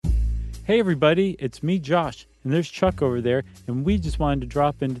Hey everybody, it's me, Josh, and there's Chuck over there, and we just wanted to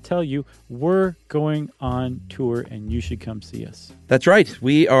drop in to tell you we're going on tour and you should come see us. That's right.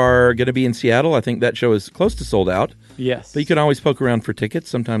 We are going to be in Seattle. I think that show is close to sold out. Yes. But you can always poke around for tickets.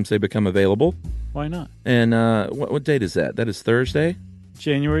 Sometimes they become available. Why not? And what date is that? That is Thursday?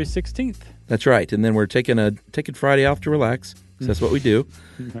 January 16th. That's right. And then we're taking Friday off to relax. So that's what we do.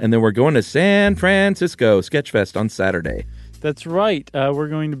 Right. And then we're going to San Francisco Sketchfest on Saturday. That's right. We're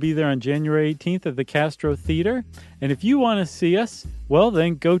going to be there on January 18th at the Castro Theater. And if you want to see us, well,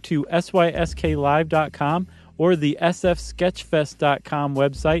 then go to sysklive.com or the sfsketchfest.com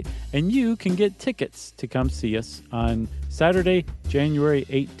website, and you can get tickets to come see us on Saturday, January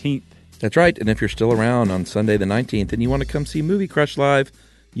 18th. That's right. And if you're still around on Sunday the 19th and you want to come see Movie Crush Live,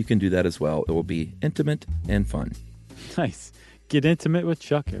 you can do that as well. It will be intimate and fun. Nice. Get intimate with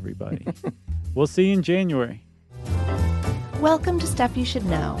Chuck, everybody. We'll see you in January. Welcome to Stuff You Should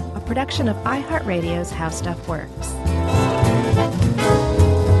Know, a production of iHeartRadio's How Stuff Works.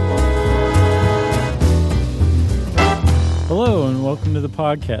 Hello and welcome to the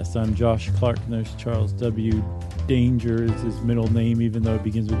podcast. I'm Josh Clark and there's Charles W. Danger is his middle name, even though it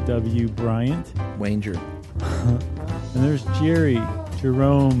begins with W. Bryant. Wanger. And there's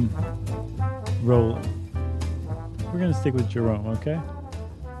Jerome Rowland. We're going to stick with Jerome, okay?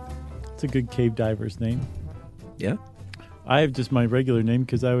 It's a good cave diver's name. Yeah. I have just my regular name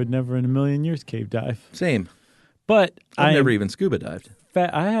because I would never in a million years cave dive. Same. But I've never even scuba dived.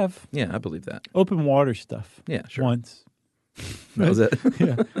 I have. Yeah, I believe that. Open water stuff. Yeah, sure. Once. That was it.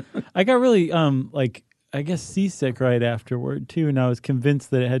 Yeah. I got really, I guess seasick right afterward, too. And I was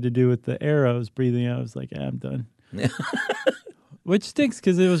convinced that it had to do with the air I was breathing out. I was like, I'm done. Yeah. Which stinks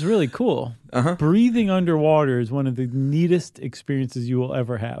because it was really cool. Uh-huh. Breathing underwater is one of the neatest experiences you will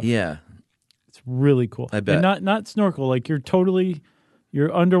ever have. Yeah. It's really cool. I bet. And not snorkel. Like you're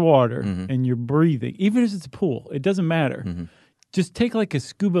underwater and you're breathing. Even if it's a pool, it doesn't matter. Mm-hmm. Just take like a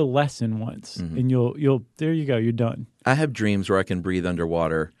scuba lesson once and you'll there you go, you're done. I have dreams where I can breathe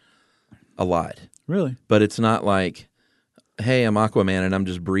underwater a lot. Really? But it's not like, hey, I'm Aquaman and I'm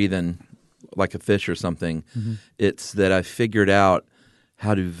just breathing like a fish or something. Mm-hmm. It's that I figured out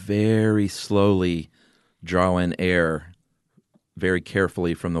how to very slowly draw in air very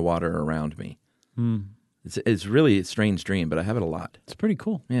carefully from the water around me. Mm. It's really a strange dream, but I have it a lot. It's pretty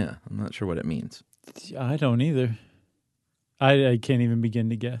cool. Yeah, I'm not sure what it means. I don't either. I can't even begin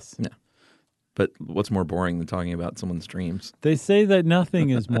to guess. No. But what's more boring than talking about someone's dreams? They say that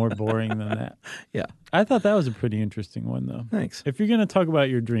nothing is more boring than that. Yeah. I thought that was a pretty interesting one, though. Thanks. If you're going to talk about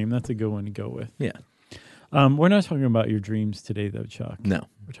your dream, that's a good one to go with. Yeah. We're not talking about your dreams today, though, Chuck. No.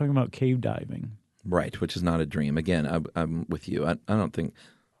 We're talking about cave diving. Right, which is not a dream. Again, I'm with you. I don't think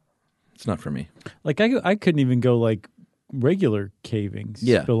it's not for me. Like I couldn't even go like regular caving,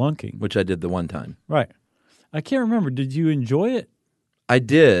 spelunking, which I did the one time. Right. I can't remember. Did you enjoy it? I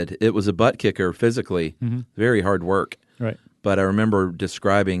did. It was a butt kicker physically. Mm-hmm. Very hard work. Right. But I remember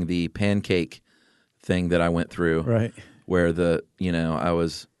describing the pancake thing that I went through. Right. Where I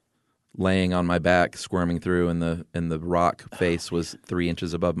was laying on my back, squirming through, and the rock face was 3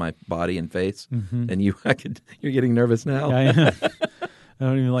 inches above my body and face. Mm-hmm. And you're getting nervous now. Yeah, I am. I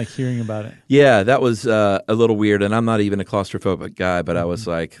don't even like hearing about it. Yeah, that was a little weird, and I'm not even a claustrophobic guy, but I was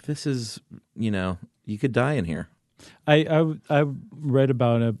like, this is, you could die in here. I read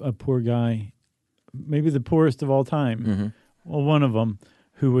about a poor guy, maybe the poorest of all time, well, one of them,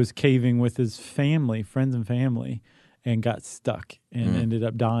 who was caving with his family, friends and family, and got stuck and ended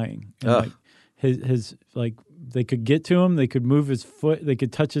up dying. And his they could get to him, they could move his foot, they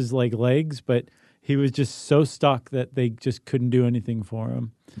could touch his legs, but he was just so stuck that they just couldn't do anything for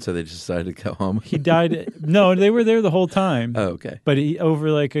him. So they just decided to go home? He died. No, they were there the whole time. Oh, okay. But he,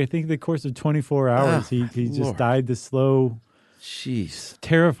 over I think the course of 24 hours, he just died the slow,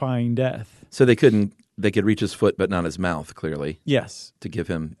 terrifying death. So they could reach his foot, but not his mouth, clearly. Yes. To give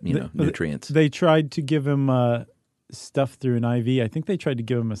him, nutrients. They tried to give him stuff through an IV. I think they tried to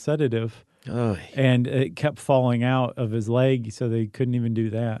give him a sedative. Oh. And it kept falling out of his leg, so they couldn't even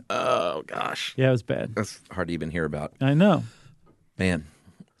do that. Oh, gosh. Yeah, it was bad. That's hard to even hear about. I know. Man.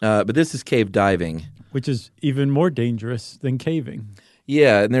 But this is cave diving. Which is even more dangerous than caving.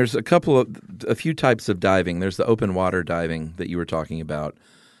 Yeah, and there's a few types of diving. There's the open water diving that you were talking about.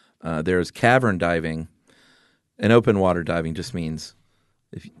 There's cavern diving. And open water diving just means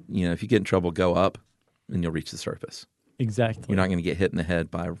if you get in trouble, go up and you'll reach the surface. Exactly. You're not going to get hit in the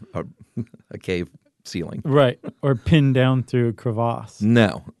head by a cave ceiling. Right. Or pinned down through a crevasse.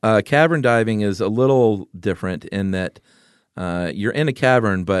 No. Cavern diving is a little different in that you're in a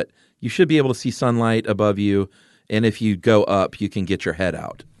cavern, but you should be able to see sunlight above you. And if you go up, you can get your head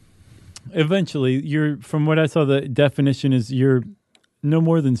out. Eventually, from what I saw, the definition is you're no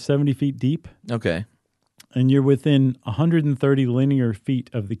more than 70 feet deep, Okay. and you're within 130 linear feet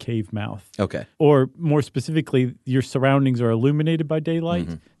of the cave mouth. Okay. Or more specifically, your surroundings are illuminated by daylight.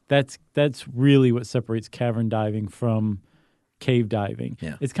 That's really what separates cavern diving from cave diving.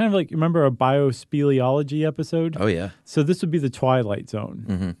 Yeah. It's kind of like, remember our biospeleology episode? Oh, yeah. So this would be the twilight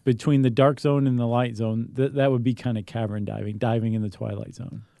zone. Between the dark zone and the light zone, that would be kind of cavern diving in the twilight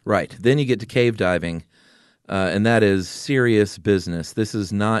zone. Right. Then you get to cave diving, and that is serious business. This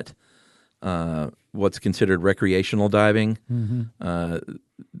is not what's considered recreational diving.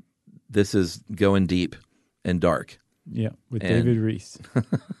 This is going deep and dark. Yeah, with David Reese.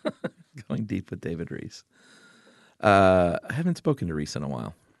 Going deep with David Reese. I haven't spoken to Reese in a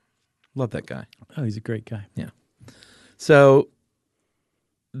while. Love that guy. Oh, he's a great guy. Yeah. So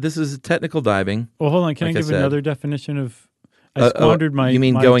this is technical diving. Well, hold on. Can Like I I give said. another definition of... I squandered my... You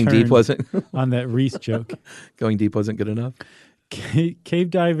mean my going turn deep wasn't on that Reese joke. going deep wasn't good enough? Cave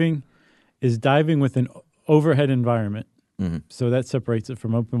diving is diving with an overhead environment. So that separates it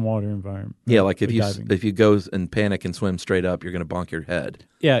from open water environment. Yeah, like if diving. you go and panic and swim straight up, you're going to bonk your head.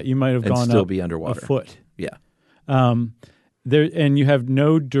 Yeah, you might have and gone still up be underwater. a foot. Yeah. There, and you have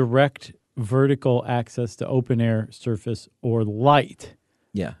no direct vertical access to open air, surface, or light.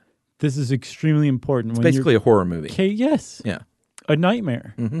 Yeah. This is extremely important. It's basically a horror movie. Yes. Yeah. A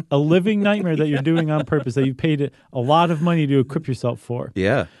nightmare. A living nightmare that you're doing on purpose, that you paid a lot of money to equip yourself for.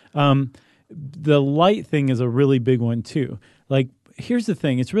 Yeah. The light thing is a really big one, too. Like, here's the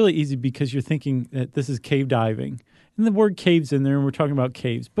thing. It's really easy because you're thinking that this is cave diving. And the word cave's in there, and we're talking about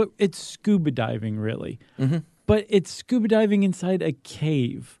caves. But it's scuba diving, really. But it's scuba diving inside a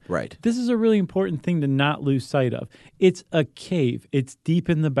cave. Right. This is a really important thing to not lose sight of. It's a cave. It's deep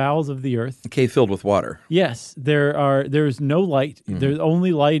in the bowels of the earth. A cave filled with water. Yes, there's no light. There's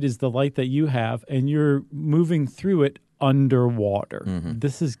only light is the light that you have, and you're moving through it underwater.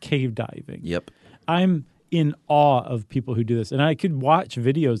 This is cave diving. Yep. I'm in awe of people who do this, and I could watch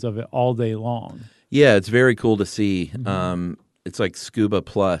videos of it all day long. Yeah, it's very cool to see. It's like Scuba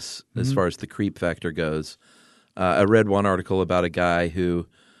Plus as far as the creep factor goes. I read one article about a guy who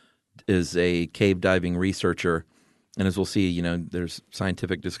is a cave diving researcher, and as we'll see, there's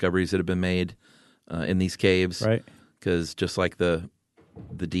scientific discoveries that have been made in these caves. Right. Because just like the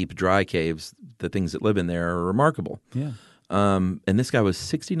deep, dry caves, the things that live in there are remarkable. Yeah. And this guy was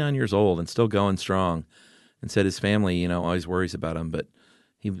 69 years old and still going strong, and said his family, always worries about him, but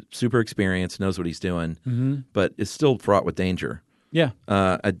he's super experienced, knows what he's doing, but is still fraught with danger. Yeah.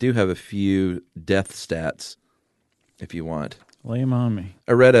 I do have a few death stats, if you want. Lay them on me.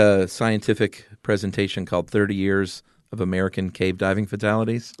 I read a scientific presentation called 30 Years of American Cave Diving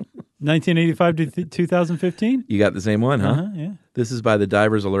Fatalities. 1985 to 2015? You got the same one, huh? Yeah. This is by the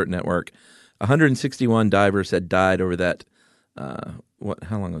Divers Alert Network. 161 divers had died over that, how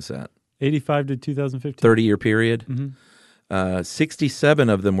long was that? 85 to 2015. 30-year period. 67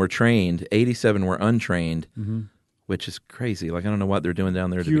 of them were trained. 87 were untrained, which is crazy. Like, I don't know what they're doing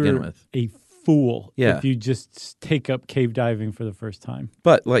down there to begin with. A fool Yeah. if you just take up cave diving for the first time.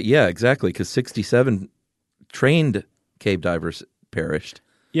 But, yeah, exactly, because 67 trained cave divers perished.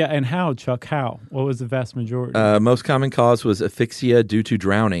 Yeah, and how, Chuck? How? What was the vast majority? Most common cause was asphyxia due to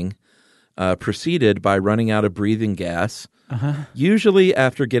drowning, preceded by running out of breathing gas, usually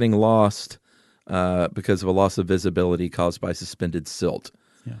after getting lost because of a loss of visibility caused by suspended silt.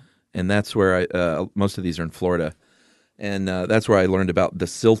 Yeah. And that's where most of these are in Florida. And that's where I learned about the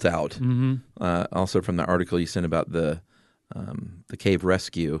silt out. Also from the article you sent about the cave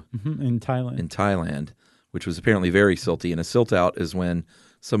rescue In Thailand. Which was apparently very silty. And a silt out is when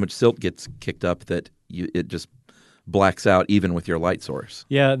so much silt gets kicked up that it just blacks out even with your light source.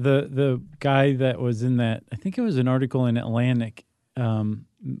 Yeah, the guy that was in that, I think it was an article in Atlantic,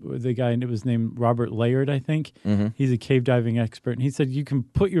 the guy, it was named Robert Laird, I think. He's a cave diving expert. And he said you can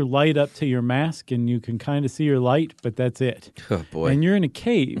put your light up to your mask and you can kind of see your light, but that's it. Oh, boy. And you're in a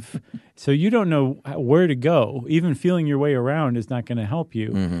cave, so you don't know where to go. Even feeling your way around is not going to help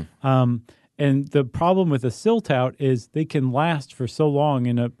you. And the problem with a silt out is they can last for so long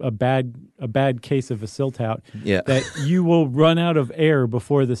in a bad case of a silt out that you will run out of air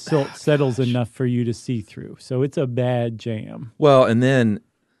before the silt settles enough for you to see through. So it's a bad jam. Well, and then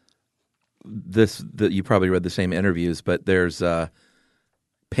you probably read the same interviews, but there's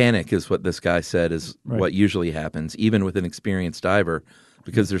panic is what this guy said is what usually happens, even with an experienced diver,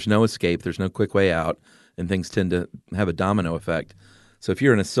 because there's no escape, there's no quick way out, and things tend to have a domino effect. So if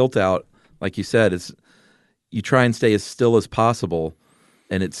you're in a silt out, like you said, you try and stay as still as possible,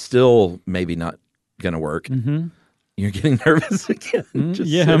 and it's still maybe not going to work. You're getting nervous again. Just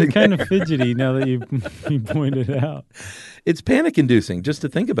Yeah, sitting I'm kind there. of fidgety now that you pointed it out. It's panic-inducing just to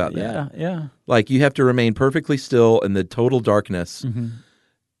think about that. Yeah. Like you have to remain perfectly still in the total darkness, Mm-hmm.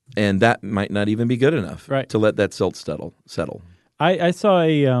 and that might not even be good enough Right. to let that silt settle. I saw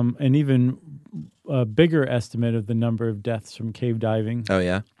an even bigger estimate of the number of deaths from cave diving Oh,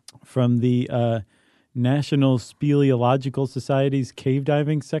 yeah? from the National Speleological Society's cave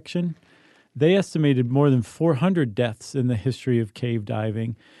diving section. They estimated more than 400 deaths in the history of cave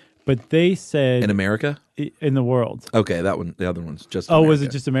diving, but they said In America? in the world. Okay, that one. The other one's just Oh, America. was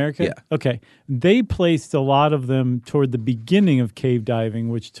it just America? Yeah. Okay. They placed a lot of them toward the beginning of cave diving,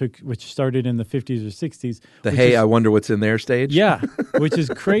 which started in the 50s or 60s. The which hey, is- I wonder what's in there stage? Yeah, which is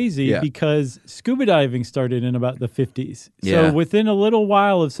crazy Yeah. because scuba diving started in about the 50s. Yeah. So within a little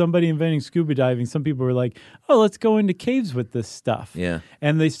while of somebody inventing scuba diving, some people were like, oh, let's go into caves with this stuff. Yeah.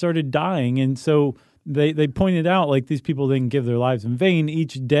 And they started dying. And so they pointed out, like, these people didn't give their lives in vain.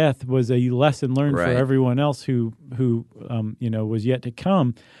 Each death was a lesson learned Right. for everyone else who was yet to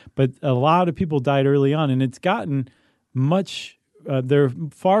come. But a lot of people died early on, and it's gotten much. There are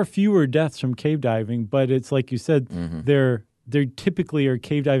far fewer deaths from cave diving, but it's like you said, they're typically are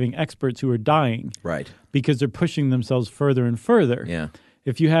cave diving experts who are dying Right. because they're pushing themselves further and further. Yeah.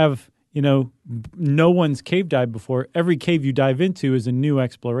 If you have, no one's cave dived before, every cave you dive into is a new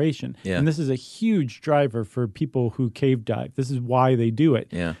exploration. Yeah. And this is a huge driver for people who cave dive. This is why they do it.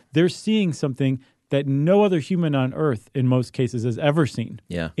 Yeah. They're seeing something that no other human on Earth, in most cases, has ever seen.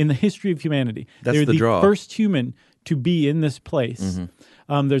 Yeah. In the history of humanity. That's They're the draw. first human to be in this place.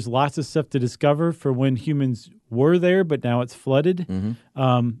 There's lots of stuff to discover for when humans were there, but now it's flooded.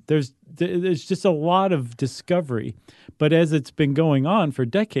 There's just a lot of discovery. But as it's been going on for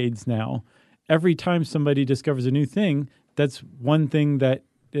decades now, every time somebody discovers a new thing, that's one thing that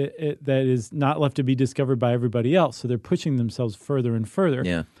that is not left to be discovered by everybody else. So they're pushing themselves further and further.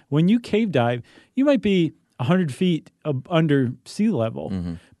 Yeah. When you cave dive, you might be 100 feet under sea level,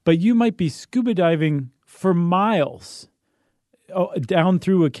 but you might be scuba diving for miles down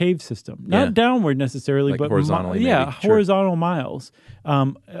through a cave system. Not Yeah. downward necessarily, Like but horizontally, maybe. Sure. horizontal miles,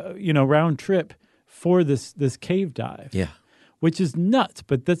 round trip for this cave dive. Yeah. Which is nuts,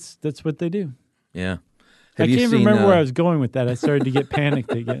 but that's what they do. Yeah. I Have you can't seen, remember where I was going with that. I started to get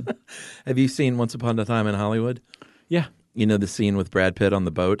panicked again. Have you seen Once Upon a Time in Hollywood? Yeah. You know the scene with Brad Pitt on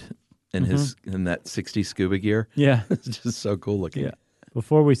the boat in in that 60s scuba gear? Yeah. It's just so cool looking. Yeah.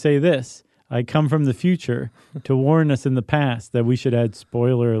 Before we say this, I come from the future to warn us in the past that we should add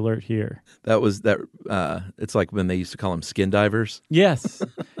spoiler alert here. That was that. It's like when they used to call them skin divers. Yes.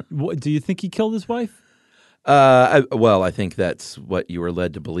 Do you think he killed his wife? I think that's what you were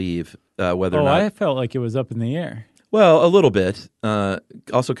led to believe. Whether or not, I felt like it was up in the air. well, a little bit.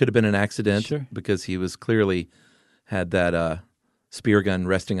 Also, could have been an accident Sure. because he was clearly had that spear gun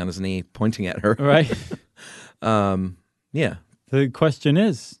resting on his knee, pointing at her. Right? Yeah. The question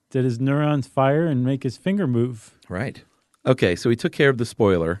is, did his neurons fire and make his finger move? Right. Okay. So he took care of the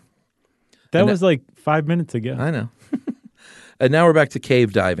spoiler. That And was like 5 minutes ago. I know. And now we're back to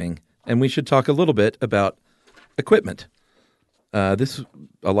cave diving, and we should talk a little bit about equipment. A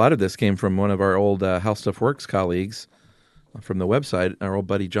lot of this came from one of our old How Stuff Works colleagues from the website, our old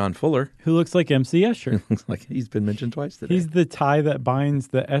buddy John Fuller. Who looks like MC Escher. Looks like he's been mentioned twice today. He's the tie that binds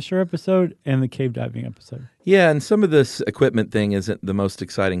the Escher episode and the cave diving episode. Yeah, and some of this equipment thing isn't the most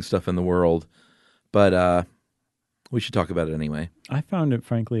exciting stuff in the world, but we should talk about it anyway. I found it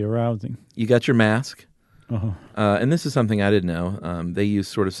frankly arousing. You got your mask, Uh-huh. and this is something I didn't know. They use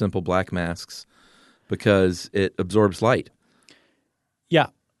sort of simple black masks because it absorbs light, Yeah.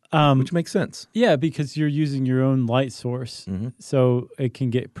 which makes sense. Yeah, because you're using your own light source, so it can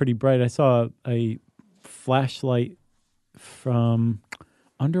get pretty bright. I saw a flashlight from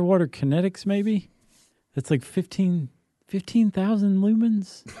Underwater Kinetics, maybe. That's like 15,000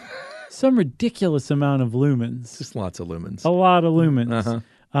 lumens. Some ridiculous amount of lumens. Just lots of lumens. A lot of lumens.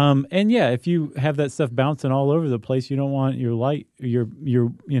 Uh-huh. And yeah, if you have that stuff bouncing all over the place, you don't want your light, your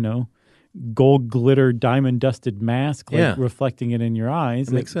gold glitter diamond dusted mask reflecting it in your eyes.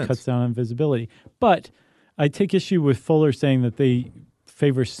 That makes sense. Cuts down on visibility. But I take issue with Fuller saying that they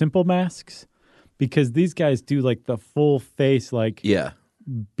favor simple masks because these guys do like the full face, like Yeah.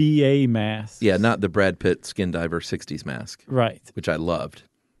 BA mask. Yeah, not the Brad Pitt skin diver 60s mask, Right. which I loved.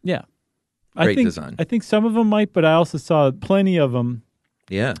 Yeah. Great I think, design. I think some of them might, but I also saw plenty of them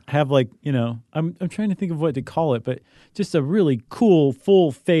Yeah. have like, I'm trying to think of what to call it, but just a really cool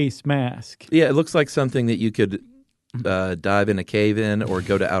full face mask. Yeah, it looks like something that you could dive in a cave in or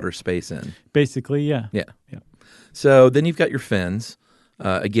go to outer space in. Basically, yeah. Yeah. Yeah. So then you've got your fins.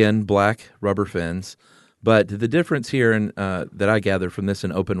 Again, black rubber fins. But the difference here that I gather from this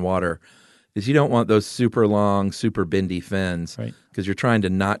in open water is you don't want those super long, super bendy fins Right. because you're trying to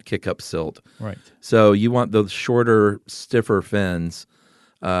not kick up silt. Right. So you want those shorter, stiffer fins.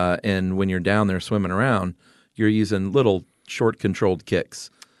 And when you're down there swimming around, you're using little short controlled kicks.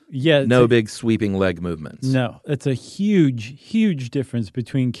 Yeah. No big sweeping leg movements. No, it's a huge difference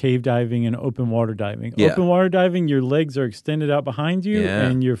between cave diving and open water diving. Yeah. Open water diving, your legs are extended out behind you, Yeah.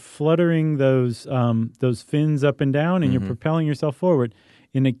 and you're fluttering those fins up and down, and you're propelling yourself forward.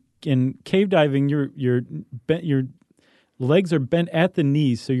 In cave diving, your legs are bent at the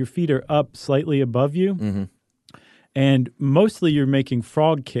knees, so your feet are up slightly above you, and mostly you're making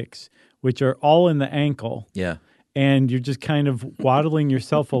frog kicks, which are all in the ankle. Yeah. And you're just kind of waddling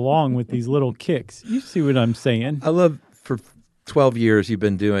yourself along with these little kicks. You see what I'm saying? I love for 12 years you've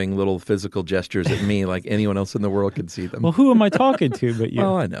been doing little physical gestures at me like anyone else in the world can see them. Well, who am I talking to but you?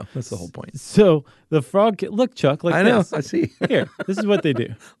 Well, I know. That's the whole point. So the frog kick, look, Chuck, like I know. this. I see. Here, this is what they do.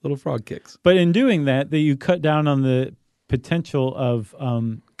 Little frog kicks. But in doing that, you cut down on the potential of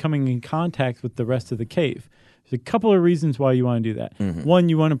coming in contact with the rest of the cave. There's a couple of reasons why you want to do that. One,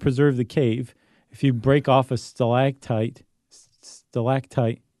 you want to preserve the cave. If you break off a stalactite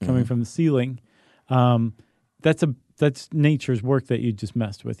coming from the ceiling, that's nature's work that you just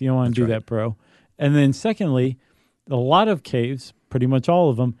messed with. You don't want to do that, bro. And then secondly, a lot of caves, pretty much all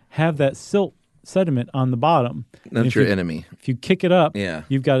of them, have that silt sediment on the bottom. That's your enemy. If you kick it up, Yeah.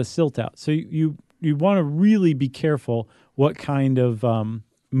 you've got a silt out. So you want to really be careful what kind of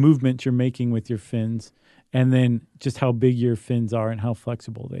movement you're making with your fins, and then just how big your fins are and how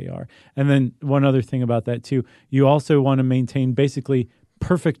flexible they are. And then one other thing about that too, you also want to maintain basically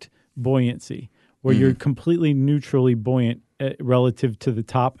perfect buoyancy, where you're completely neutrally buoyant relative to the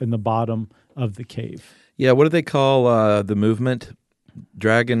top and the bottom of the cave. Yeah, what do they call the movement?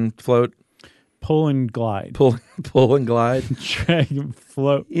 Dragon float? Pull and glide. Pull and glide? Dragon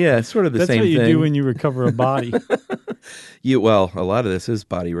float. Yeah, it's sort of the That's same what you thing. do when you recover a body. Well, a lot of this is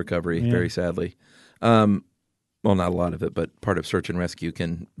body recovery, very sadly. Well, not a lot of it, but part of search and rescue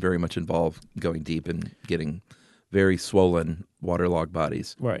can very much involve going deep and getting very swollen, waterlogged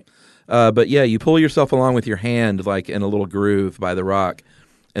bodies. Right. But yeah, you pull yourself along with your hand like in a little groove by the rock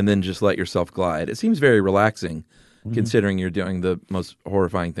and then just let yourself glide. It seems very relaxing considering you're doing the most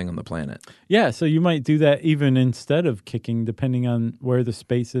horrifying thing on the planet. Yeah, so you might do that even instead of kicking, depending on where the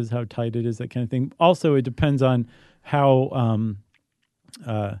space is, how tight it is, that kind of thing. Also, it depends on how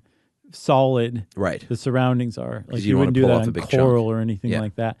solid Right. the surroundings are. Like you don't wouldn't wanna do pull that off a on big coral chunk. or anything Yeah.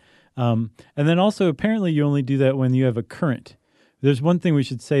 like that. And then also, apparently, you only do that when you have a current. There's one thing we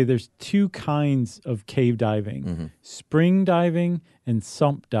should say. There's two kinds of cave diving: spring diving and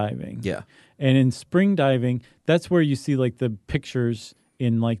sump diving. Yeah. And in spring diving, that's where you see like the pictures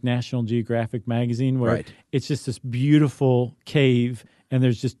in like National Geographic magazine where Right. it's just this beautiful cave and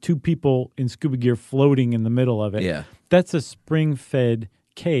there's just two people in scuba gear floating in the middle of it. Yeah. That's a spring-fed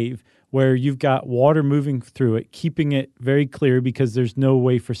cave where you've got water moving through it, keeping it very clear because there's no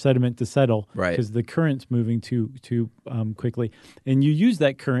way for sediment to settle Right. because the current's moving too quickly. And you use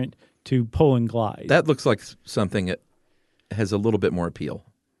that current to pull and glide. That looks like something that has a little bit more appeal.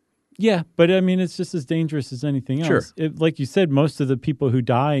 Yeah, but I mean, it's just as dangerous as anything else. Sure. Like you said, most of the people who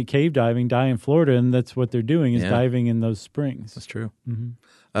die cave diving die in Florida, and that's what they're doing is Yeah. diving in those springs. That's true.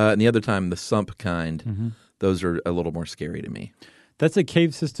 And the other time, the sump kind, those are a little more scary to me. That's a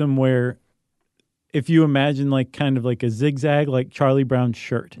cave system where if you imagine like kind of like a zigzag, like Charlie Brown's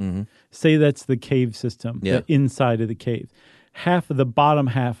shirt, say that's the cave system, Yeah. the inside of the cave. Half of the bottom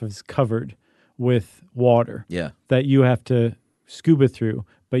half is covered with water Yeah. that you have to scuba through,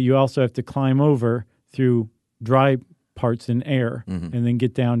 but you also have to climb over through dry parts in air and then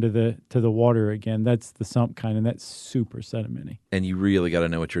get down to the water again. That's the sump kind, and that's super sedimenty. And you really got to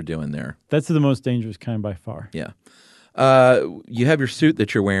know what you're doing there. That's the most dangerous kind by far. Yeah. You have your suit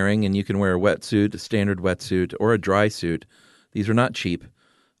that you're wearing, and you can wear a wetsuit, a standard wetsuit, or a dry suit. These are not cheap.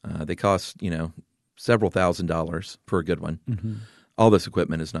 They cost, several $1,000s for a good one. All this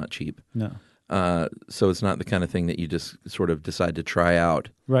equipment is not cheap. No. So it's not the kind of thing that you just sort of decide to try out.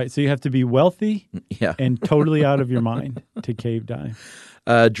 Right. So you have to be wealthy Yeah. and totally out of your mind to cave dive.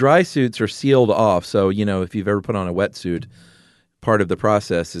 Dry suits are sealed off. So, if you've ever put on a wetsuit, part of the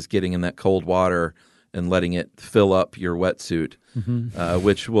process is getting in that cold water and letting it fill up your wetsuit,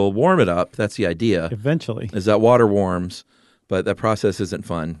 which will warm it up. That's the idea. Eventually. Is that water warms, but that process isn't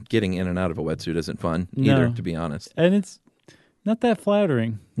fun. Getting in and out of a wetsuit isn't fun either, No. to be honest. And it's not that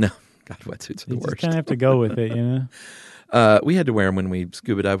flattering. No. God, wetsuits are the You just worst. kind of have to go with it, you know? We had to wear them when we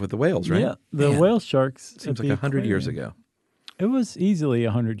scuba dive with the whales, right? Yeah. The Man, whale sharks. Seems at like the 100 years aquarium. ago. It was easily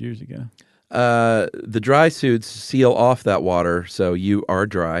 100 years ago. The dry suits seal off that water, so you are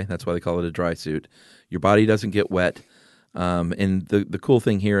dry. That's why they call it a dry suit. Your body doesn't get wet. And the cool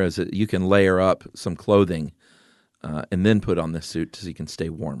thing here is that you can layer up some clothing and then put on this suit so you can stay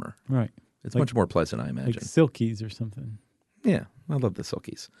warmer. Right. It's much more pleasant, I imagine. Like silkies or something. Yeah, I love the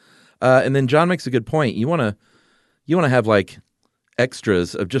silkies. And then John makes a good point. You want to have like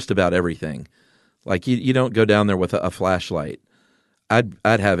extras of just about everything. Like you don't go down there with a flashlight. I'd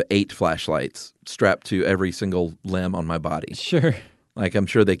have 8 flashlights strapped to every single limb on my body. Sure. Like I'm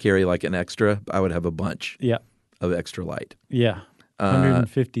sure they carry like an extra. I would have a bunch of extra light. Yeah.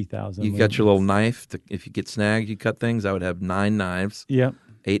 150,000. You got your little knife. If you get snagged, you cut things. I would have 9 knives. Yep.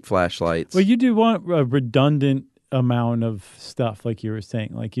 8 flashlights. Well, you do want a redundant amount of stuff, like you were saying.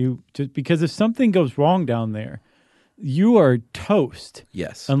 Like just because if something goes wrong down there, you are toast.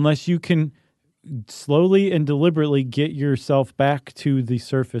 Yes. Unless you can slowly and deliberately get yourself back to the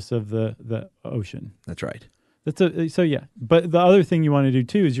surface of the ocean. That's right. So yeah. But the other thing you want to do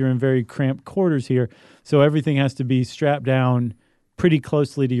too is you're in very cramped quarters here, so everything has to be strapped down pretty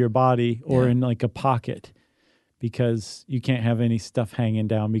closely to your body or in like a pocket, because you can't have any stuff hanging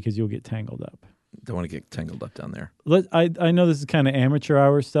down because you'll get tangled up. Don't want to get tangled up down there. I know this is kind of amateur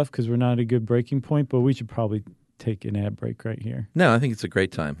hour stuff because we're not at a good breaking point, but we should probably take an ad break right here. No, I think it's a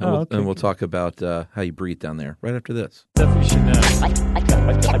great time. And, okay. we'll talk about how you breathe down there right after this. Stuff you should know.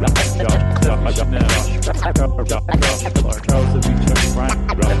 SYSK. Stuff you should know.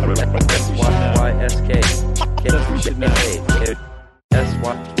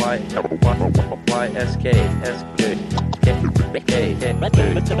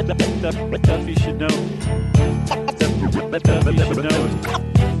 Stuff you should know.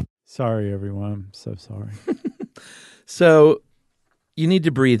 Sorry, everyone. I'm so sorry. So you need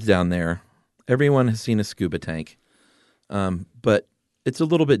to breathe down there. Everyone has seen a scuba tank, but it's a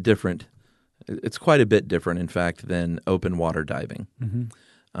little bit different. It's quite a bit different, in fact, than open water diving.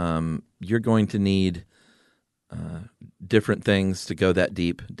 Mm-hmm. You're going to need different things to go that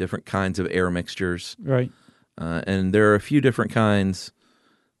deep, different kinds of air mixtures. Right. And there are a few different kinds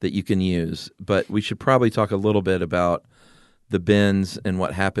that you can use, but we should probably talk a little bit about the bends and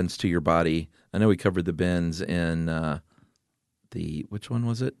what happens to your body. I know we covered the bends in which one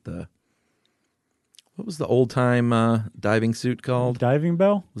was it? What was the old-time diving suit called? Diving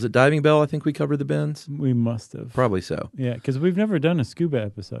bell? Was it Diving Bell? I think we covered the bends. We must have. Probably so. Yeah, because we've never done a scuba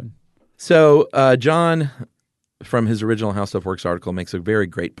episode. So John, from his original How Stuff Works article, makes a very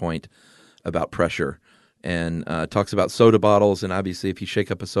great point about pressure and talks about soda bottles. And obviously, if you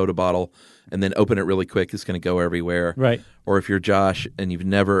shake up a soda bottle and then open it really quick, it's going to go everywhere. Right. Or if you're Josh and you've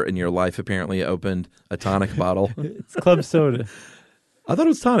never in your life apparently opened a tonic bottle. It's club soda. I thought it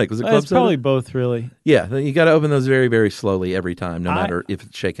was tonic. Was it club It's soda? probably both, really. Yeah, you got to open those very, very slowly every time, no matter if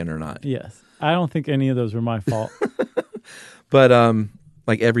it's shaken or not. Yes. I don't think any of those were my fault. But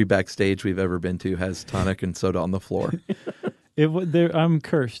like every backstage we've ever been to has tonic and soda on the floor. I'm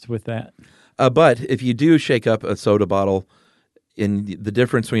cursed with that. But if you do shake up a soda bottle, in the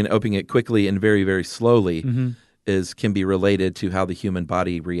difference between opening it quickly and very, very slowly can be related to how the human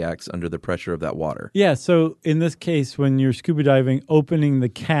body reacts under the pressure of that water. Yeah, so in this case, when you're scuba diving, opening the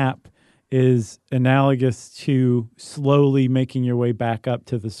cap is analogous to slowly making your way back up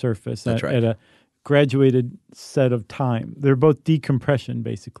to the surface at a graduated set of time. They're both decompression,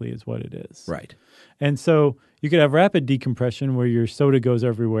 basically, is what it is. Right. And so you could have rapid decompression where your soda goes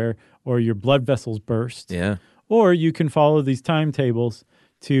everywhere or your blood vessels burst. Yeah. Or you can follow these timetables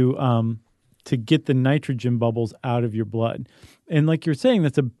to get the nitrogen bubbles out of your blood. And like you're saying,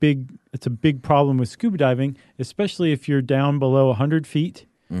 it's a big problem with scuba diving, especially if you're down below 100 feet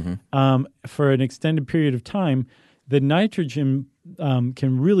for an extended period of time. The nitrogen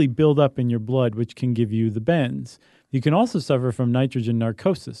can really build up in your blood, which can give you the bends. You can also suffer from nitrogen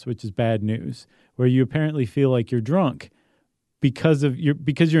narcosis, which is bad news, where you apparently feel like you're drunk because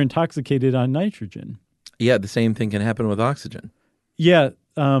you're intoxicated on nitrogen. Yeah, the same thing can happen with oxygen. Yeah.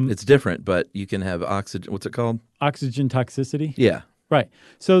 It's different, but you can have oxygen. What's it called? Oxygen toxicity? Yeah. Right.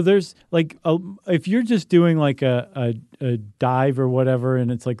 So there's like, if you're just doing like a dive or whatever,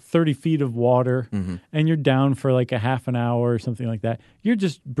 and it's like 30 feet of water and you're down for like a half an hour or something like that, you're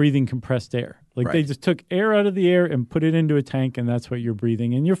just breathing compressed air. Like they just took air out of the air and put it into a tank, and that's what you're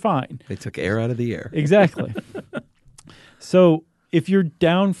breathing, and you're fine. They took air out of the air. Exactly. So if you're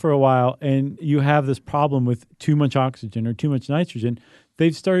down for a while and you have this problem with too much oxygen or too much nitrogen,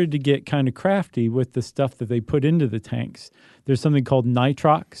 they've started to get kind of crafty with the stuff that they put into the tanks. There's something called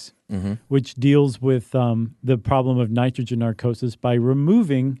nitrox, which deals with the problem of nitrogen narcosis by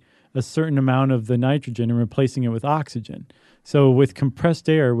removing a certain amount of the nitrogen and replacing it with oxygen. So with compressed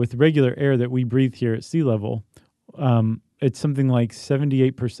air, with regular air that we breathe here at sea level, it's something like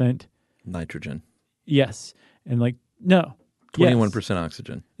 78%. Nitrogen. Yes. And like, no. 21%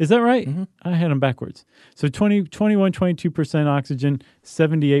 oxygen. Is that right? Mm-hmm. I had them backwards. So 22% oxygen,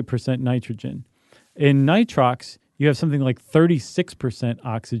 78% nitrogen. In nitrox, you have something like 36%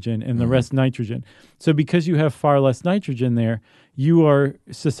 oxygen and the rest nitrogen. So because you have far less nitrogen there, you are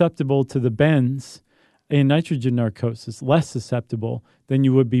susceptible to the bends in nitrogen narcosis, less susceptible than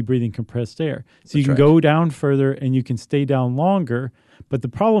you would be breathing compressed air. So you can go down further and you can stay down longer. But the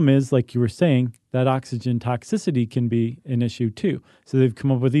problem is, like you were saying, that oxygen toxicity can be an issue too. So they've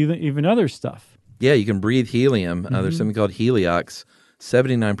come up with even other stuff. Yeah, you can breathe helium. There's something called Heliox,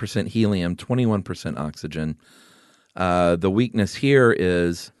 79% helium, 21% oxygen. The weakness here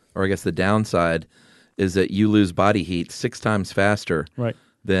is, or I guess the downside, is that you lose body heat 6 times faster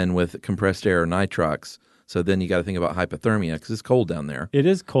than with compressed air or nitrox. So then you got to think about hypothermia because it's cold down there. It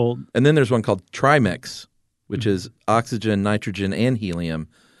is cold. And then there's one called Trimix, which is oxygen, nitrogen, and helium.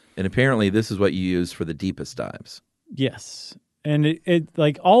 And apparently this is what you use for the deepest dives. Yes. And it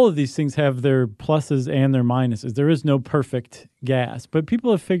like all of these things have their pluses and their minuses. There is no perfect gas, but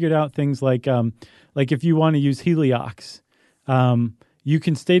people have figured out things like if you want to use Heliox, you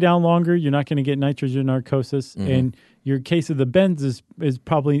can stay down longer. You're not going to get nitrogen narcosis. And your case of the bends is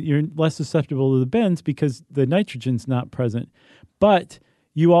probably you're less susceptible to the bends because the nitrogen's not present. But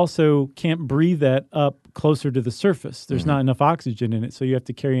you also can't breathe that up closer to the surface. There's not enough oxygen in it, so you have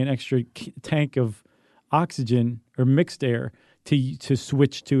to carry an extra tank of oxygen or mixed air to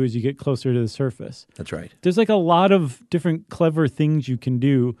switch to as you get closer to the surface. That's right. There's like a lot of different clever things you can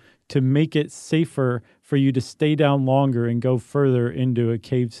do to make it safer for you to stay down longer and go further into a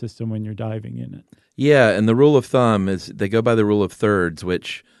cave system when you're diving in it. Yeah, and the rule of thumb is they go by the rule of thirds,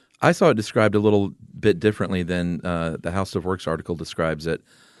 which I saw it described a little bit differently than the How Stuff Works article describes it.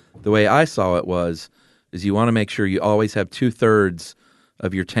 The way I saw it is you want to make sure you always have 2/3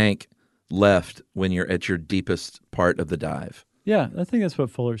 of your tank left when you're at your deepest part of the dive. Yeah, I think that's what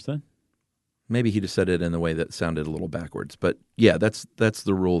Fuller said. Maybe he just said it in a way that sounded a little backwards. But yeah, that's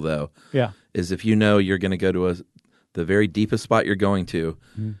the rule, though. Yeah. Is if you know you're going to go to the very deepest spot you're going to,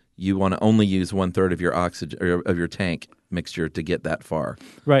 you want to only use 1/3 of your oxygen or of your tank mixture to get that far.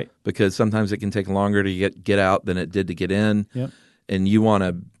 Right. Because sometimes it can take longer to get out than it did to get in. Yep. And you want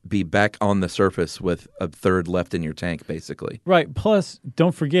to be back on the surface with 1/3 left in your tank, basically. Right. Plus,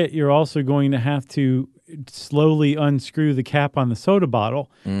 don't forget, you're also going to have to slowly unscrew the cap on the soda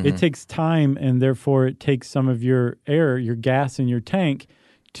bottle. It takes time, and therefore it takes some of your air, your gas in your tank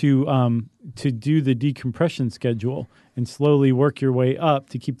to do the decompression schedule and slowly work your way up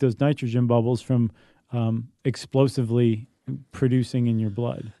to keep those nitrogen bubbles from explosively producing in your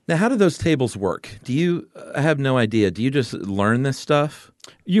blood. Now, how do those tables work? I have no idea. Do you just learn this stuff?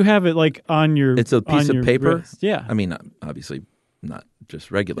 You have it like on your It's a piece of paper? wrist. Yeah. I mean, obviously not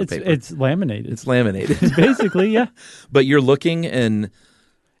just regular paper. It's laminated. It's laminated. Basically, yeah. But you're looking and...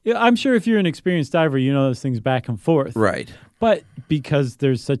 Yeah, I'm sure if you're an experienced diver, you know those things back and forth. Right. But because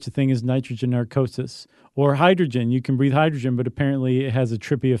there's such a thing as nitrogen narcosis or hydrogen, you can breathe hydrogen, but apparently it has a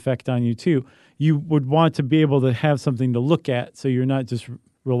trippy effect on you too. You would want to be able to have something to look at so you're not just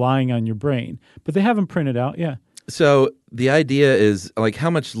relying on your brain. But they have them printed out, yeah. So the idea is, like, how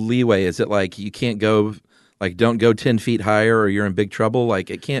much leeway is it? Like, you can't go... Like, don't go 10 feet higher or you're in big trouble. Like,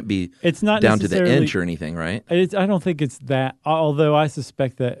 it can't be it's not down to the inch or anything, right? I don't think it's that, although I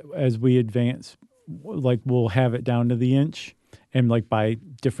suspect that as we advance, like, we'll have it down to the inch and, like, by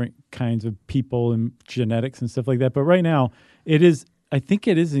different kinds of people and genetics and stuff like that. But right now, I think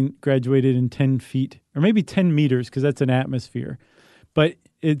it is graduated in 10 feet or maybe 10 meters because that's an atmosphere. But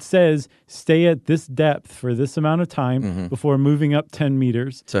it says stay at this depth for this amount of time before moving up 10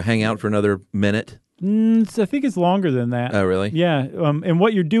 meters. So hang out for another minute? I think it's longer than that. Oh, really? Yeah. And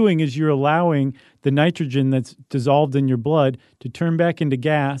what you're doing is you're allowing the nitrogen that's dissolved in your blood to turn back into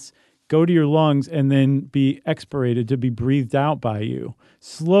gas, go to your lungs, and then be expirated to be breathed out by you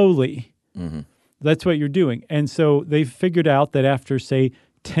slowly. That's what you're doing. And so they figured out that after, say,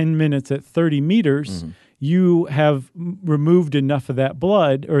 10 minutes at 30 meters, you have removed enough of that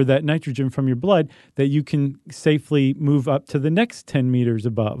blood or that nitrogen from your blood that you can safely move up to the next 10 meters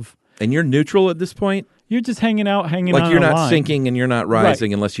above. And you're neutral at this point? You're just hanging on like you're not line. sinking and you're not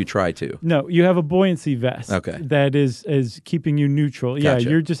rising unless you try to. No, you have a buoyancy vest that is keeping you neutral. Gotcha. Yeah,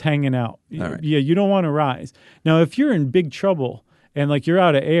 you're just hanging out. All right. Yeah, you don't want to rise. Now, if you're in big trouble and like you're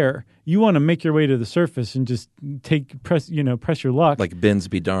out of air, you want to make your way to the surface and just press your luck. Like bends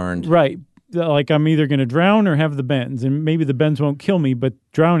be darned. Right. like I'm either going to drown or have the bends, and maybe the bends won't kill me, but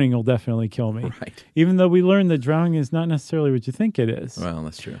drowning will definitely kill me. Right. Even though we learned that drowning is not necessarily what you think it is. Well,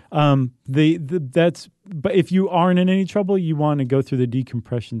 that's true. But if you aren't in any trouble, you want to go through the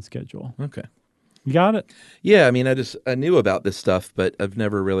decompression schedule. Okay. You got it? Yeah, I mean, I knew about this stuff, but I've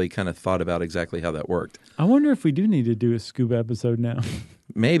never really kind of thought about exactly how that worked. I wonder if we do need to do a scuba episode now.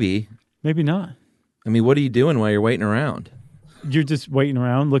 Maybe. Maybe not. I mean, what are you doing while you're waiting around? You're just waiting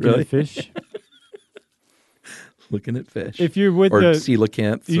around looking Really? at fish. Looking at fish. If you're with or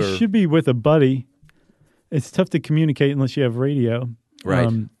coelacanths. you or, should be with a buddy. It's tough to communicate unless you have radio.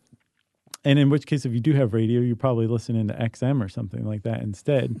 Right. And in which case, if you do have radio, you're probably listening to XM or something like that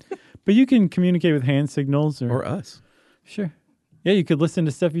instead. But you can communicate with hand signals. Or us. Sure. Yeah, you could listen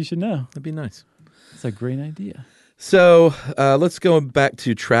to Stuff You Should Know. That'd be nice. It's a great idea. So let's go back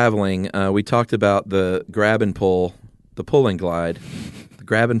to traveling. We talked about the grab and pull, the pull and glide, the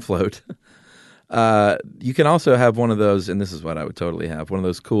grab and float. You can also have one of those, and this is what I would totally have, one of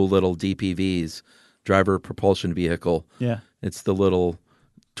those cool little DPVs, driver propulsion vehicle. Yeah. It's the little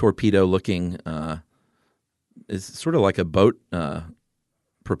torpedo-looking, it's sort of like a boat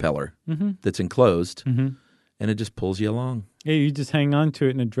propeller that's enclosed, and it just pulls you along. Yeah, you just hang on to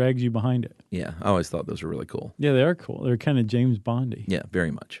it and it drags you behind it. Yeah, I always thought those were really cool. Yeah, they are cool. They're kind of James Bondy. Yeah, very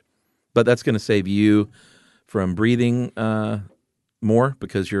much. But that's going to save you from breathing more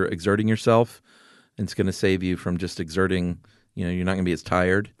because you're exerting yourself. And it's going to save you from just exerting, you're not going to be as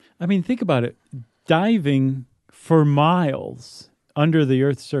tired. I mean, think about it. Diving for miles under the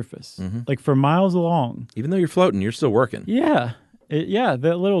Earth's surface, like for miles along. Even though you're floating, you're still working. Yeah.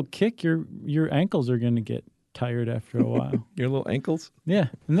 That little kick, your ankles are going to get tired after a while. Your little ankles? Yeah,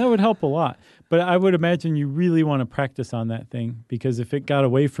 and that would help a lot. But I would imagine you really want to practice on that thing because if it got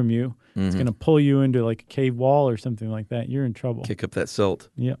away from you, it's going to pull you into like a cave wall or something like that. You're in trouble. Kick up that silt.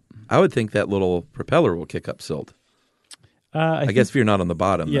 Yep. I would think that little propeller will kick up silt. I guess if you're not on the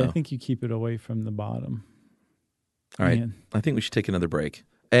bottom, yeah, though. I think you keep it away from the bottom. All right. Man. I think we should take another break.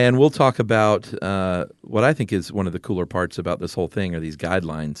 And we'll talk about what I think is one of the cooler parts about this whole thing are these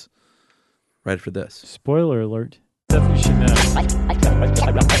guidelines right after this. Spoiler alert. Stuff you should know.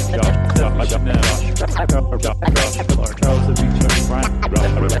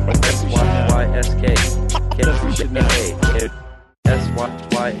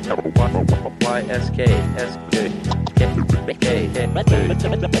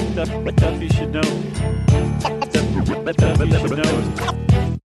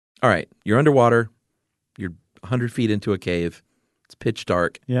 All right, you're underwater. You're 100 feet into a cave. It's pitch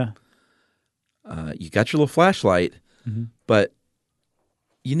dark. Yeah. You got your little flashlight, but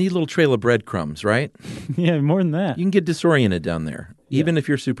you need a little trail of breadcrumbs, right? Yeah, more than that. You can get disoriented down there, even if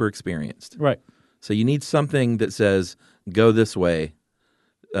you're super experienced. Right. So you need something that says, go this way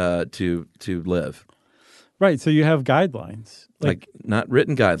to live. Right, so you have guidelines. Like not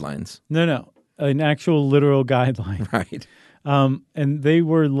written guidelines. No. An actual literal guideline. Right. And they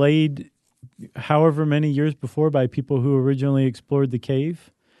were laid however many years before by people who originally explored the cave.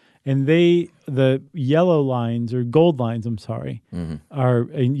 And the yellow lines, or gold lines, are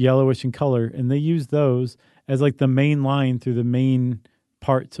yellowish in color. And they use those as like the main line through the main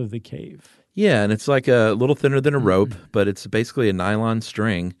parts of the cave. Yeah, and it's like a little thinner than a rope, but it's basically a nylon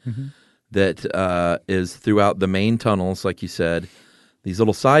string that is throughout the main tunnels, like you said. These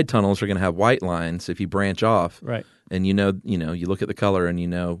little side tunnels are going to have white lines if you branch off. Right. And you look at the color and you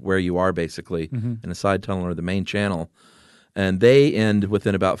know where you are basically in a side tunnel or the main channel. And they end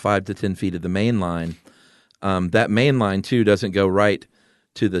within about 5 to 10 feet of the main line. That main line, too, doesn't go right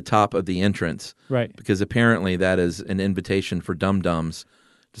to the top of the entrance. Right. Because apparently that is an invitation for dum-dums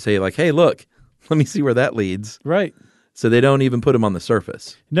to say, like, hey, look, let me see where that leads. Right. So they don't even put them on the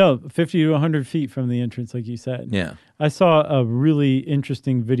surface. No, 50 to 100 feet from the entrance, like you said. Yeah. I saw a really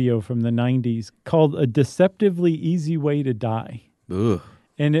interesting video from the 90s called A Deceptively Easy Way to Die. Ugh.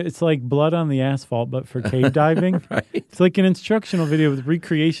 And it's like Blood on the Asphalt, but for cave diving. Right. It's like an instructional video with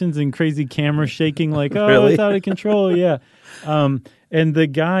recreations and crazy camera shaking like, oh, Really? It's out of control. Yeah. And the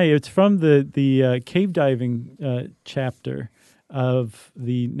guy, it's from the cave diving chapter of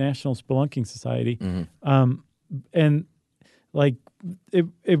the National Spelunking Society. And like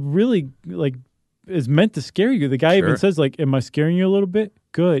it really like is meant to scare you. The guy even says like, am I scaring you a little bit?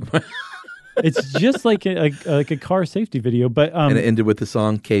 Good. It's just like a car safety video, but and it ended with the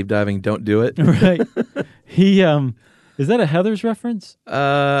song "Cave Diving, Don't Do It." Right. He is that a Heathers reference?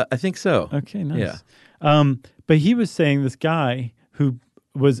 I think so. Okay, nice. Yeah. But he was saying this guy who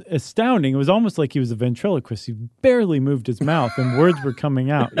was astounding. It was almost like he was a ventriloquist. He barely moved his mouth and words were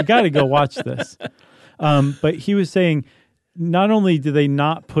coming out. You got to go watch this. But he was saying not only do they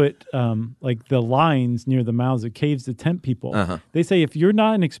not put like the lines near the mouths of caves to tempt people, they say if you're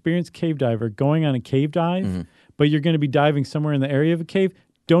not an experienced cave diver going on a cave dive, but you're going to be diving somewhere in the area of a cave,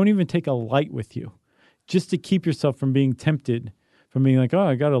 don't even take a light with you, just to keep yourself from being tempted, from being like, oh,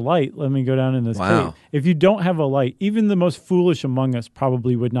 I got a light, let me go down in this cave. If you don't have a light, even the most foolish among us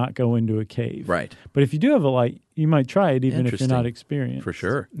probably would not go into a cave. Right. But if you do have a light, you might try it, even if you're not experienced. For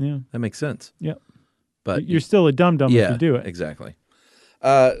sure. Yeah. That makes sense. Yep. But you're still a dum-dum if you do it. Exactly.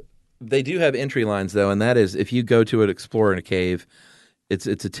 They do have entry lines, though, and that is if you go to explore in a cave, it's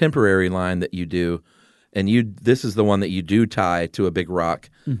a temporary line that you do, and this is the one that you do tie to a big rock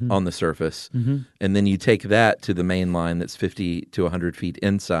on the surface, and then you take that to the main line that's 50 to 100 feet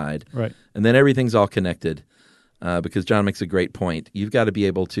inside, right? And then everything's all connected, because John makes a great point. You've got to be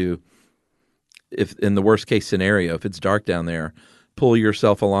able to, if in the worst case scenario, if it's dark down there, pull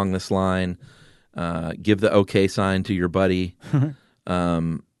yourself along this line. Give the okay sign to your buddy,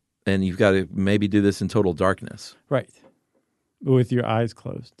 and you've got to maybe do this in total darkness. Right. With your eyes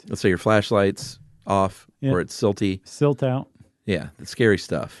closed. Let's say your flashlight's off or it's silty. Silt out. Yeah, the scary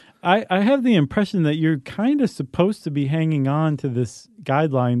stuff. I have the impression that you're kind of supposed to be hanging on to this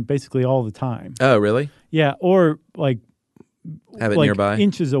guideline basically all the time. Oh, really? Yeah, or like have it nearby,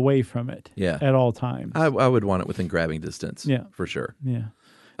 inches away from it. Yeah. At all times. I would want it within grabbing distance. Yeah, for sure. Yeah.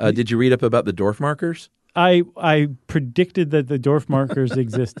 Did you read up about the dwarf markers? I predicted that the dwarf markers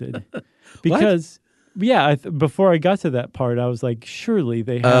existed because, before I got to that part, I was like, surely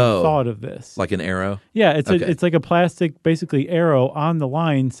they have thought of this. Like an arrow? Yeah, it's like a plastic, basically, arrow on the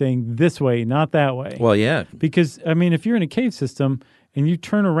line saying this way, not that way. Well, yeah. Because, I mean, if you're in a cave system and you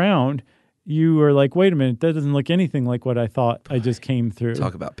turn around, you are like, wait a minute, that doesn't look anything like what I thought I just came through.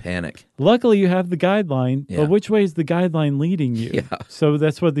 Talk about panic. Luckily, you have the guideline, but which way is the guideline leading you? Yeah. So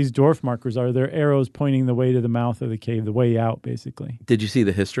that's what these dwarf markers are. They're arrows pointing the way to the mouth of the cave, the way out, basically. Did you see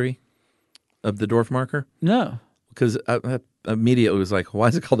the history of the dwarf marker? No. Because I immediately was like, why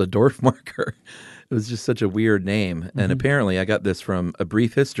is it called a dwarf marker? It was just such a weird name. And apparently I got this from A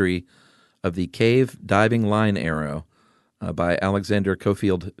Brief History of the Cave Diving Line Arrow by Alexander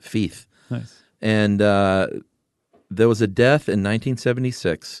Cofield Feith. Nice. And there was a death in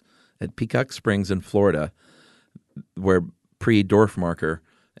 1976 at Peacock Springs in Florida, where pre-dwarf marker,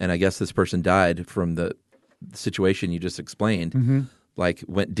 and I guess this person died from the situation you just explained, like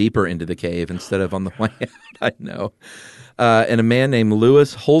went deeper into the cave instead of on the way out. I know. And a man named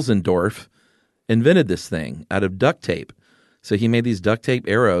Louis Holzendorf invented this thing out of duct tape. So he made these duct tape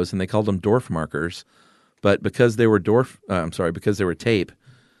arrows, and they called them dwarf markers. But because they were because they were tape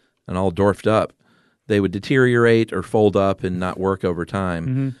and all dwarfed up, they would deteriorate or fold up and not work over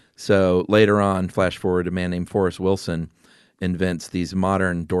time. So later on, flash forward, a man named Forrest Wilson invents these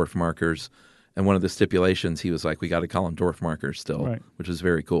modern dwarf markers. And one of the stipulations, he was like, we got to call them dwarf markers still, which is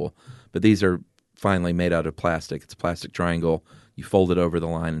very cool. But these are finally made out of plastic. It's a plastic triangle. You fold it over the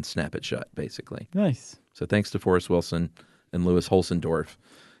line and snap it shut, basically. Nice. So thanks to Forrest Wilson and Louis Holzendorf,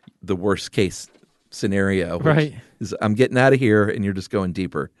 the worst case scenario, which is I'm getting out of here and you're just going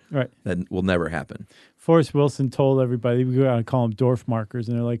deeper. Right. That will never happen. Forrest Wilson told everybody we got to call them dwarf markers,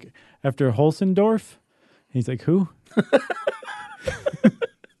 and they're like, after Holzendorf? He's like, who?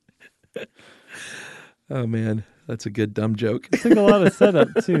 Oh, man. That's a good dumb joke. It took a lot of setup,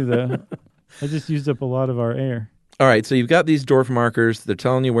 too, though. I just used up a lot of our air. All right, so you've got these dwarf markers. They're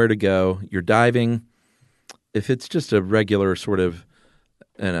telling you where to go. You're diving. If it's just a regular sort of,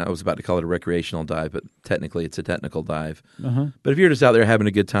 and I was about to call it a recreational dive, but technically it's a technical dive. But if you're just out there having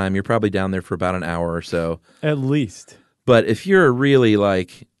a good time, you're probably down there for about an hour or so. At least. But if you're really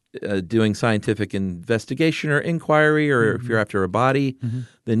like doing scientific investigation or inquiry, or if you're after a body,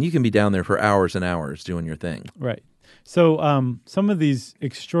 then you can be down there for hours and hours doing your thing. Right. So some of these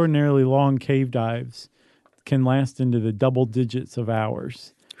extraordinarily long cave dives can last into the double digits of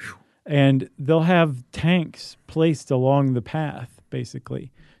hours. And they'll have tanks placed along the path,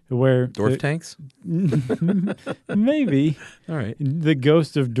 basically, where dwarf tanks? Maybe. All right. The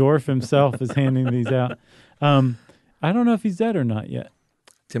ghost of Dwarf himself is handing these out. I don't know if he's dead or not yet.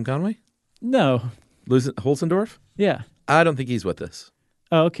 Tim Conway? No. Holzendorf? Yeah. I don't think he's with us.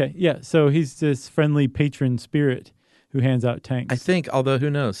 Oh, okay. Yeah. So he's this friendly patron spirit who hands out tanks. I think, although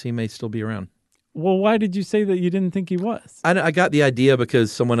who knows, he may still be around. Well, why did you say that you didn't think he was? I got the idea because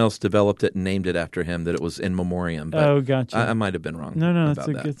someone else developed it and named it after him, that it was in memoriam. But gotcha. I might have been wrong. No,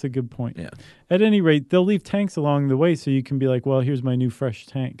 that's a good point. Yeah. At any rate, they'll leave tanks along the way so you can be like, well, here's my new fresh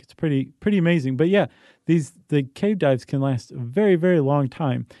tank. It's pretty amazing. But yeah, the cave dives can last a very, very long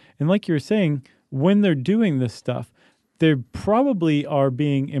time. And like you were saying, when they're doing this stuff, they probably are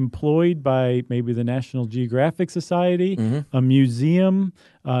being employed by maybe the National Geographic Society, a museum,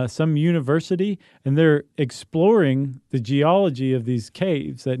 some university, and they're exploring the geology of these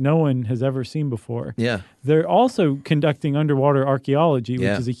caves that no one has ever seen before. Yeah. They're also conducting underwater archaeology, which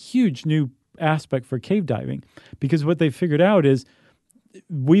Yeah. is a huge new aspect for cave diving, because what they figured out is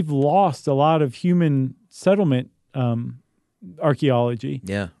we've lost a lot of human settlement archaeology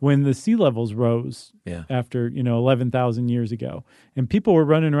Yeah. when the sea levels rose Yeah. after 11,000 years ago, and people were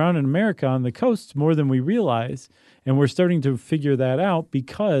running around in America on the coasts more than we realize, and we're starting to figure that out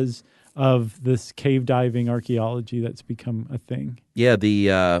because of this cave diving archaeology that's become a thing. Yeah,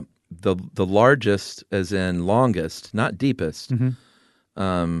 the largest, as in longest, not deepest,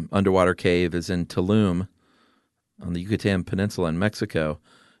 underwater cave is in Tulum on the Yucatan Peninsula in Mexico,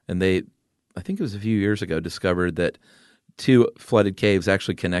 and they, I think it was a few years ago, discovered that 2 flooded caves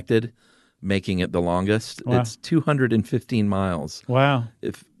actually connected, making it the longest. Wow. It's 215 miles. Wow.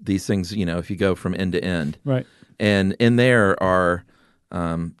 If these things, if you go from end to end. Right. And in there are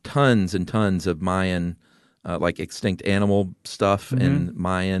tons and tons of Mayan, like extinct animal stuff and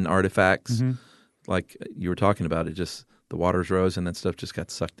Mayan artifacts. Like you were talking about, it just, the waters rose and that stuff just got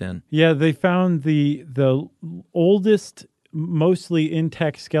sucked in. Yeah, they found the oldest, mostly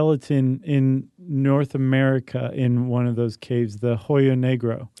intact skeleton in North America in one of those caves, the Hoyo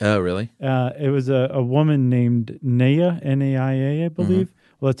Negro. Oh, really? It was a woman named Naya, Naia, I believe.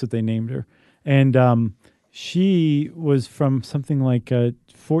 Well, that's what they named her. And she was from something like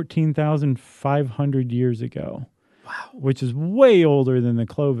 14,500 years ago. Wow. Which is way older than the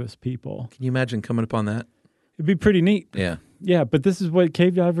Clovis people. Can you imagine coming upon that? It'd be pretty neat. Yeah. Yeah, but this is what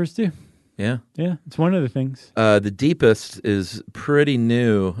cave divers do. Yeah. Yeah, it's one of the things. The deepest is pretty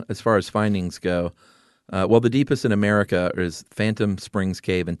new as far as findings go. The deepest in America is Phantom Springs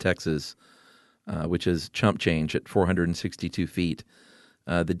Cave in Texas, which is chump change at 462 feet.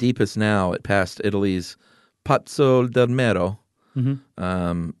 The deepest now, it passed Italy's Pozzo del Mero.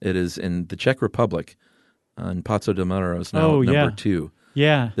 It is in the Czech Republic, and Pozzo del Mero is now number 2.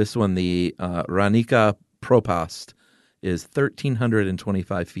 Yeah. This one, the Ranica Propast, is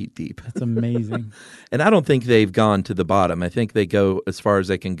 1,325 feet deep. That's amazing. And I don't think they've gone to the bottom. I think they go as far as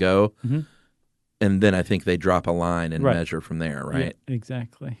they can go, and then I think they drop a line and measure from there, right? Yeah,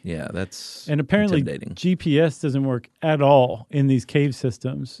 exactly. Yeah, that's And apparently intimidating. GPS doesn't work at all in these cave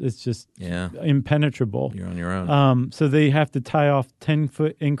systems. It's just impenetrable. You're on your own. So they have to tie off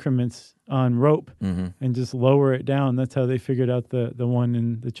 10-foot increments on rope and just lower it down. That's how they figured out the one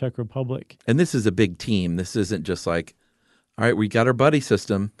in the Czech Republic. And this is a big team. This isn't just like, all right, we got our buddy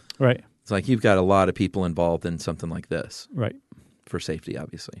system. Right. It's like you've got a lot of people involved in something like this. Right. For safety,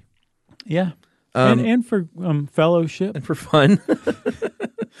 obviously. Yeah. And for fellowship. And for fun.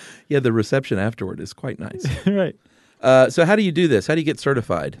 Yeah, the reception afterward is quite nice. Right. So how do you do this? How do you get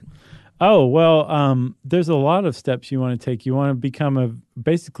certified? Oh, well, there's a lot of steps you want to take. You want to become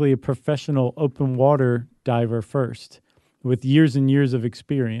basically a professional open water diver first with years and years of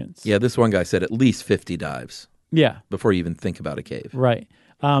experience. Yeah, this one guy said at least 50 dives. Yeah. Before you even think about a cave. Right.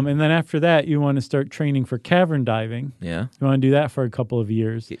 And then after that, you want to start training for cavern diving. Yeah. You want to do that for a couple of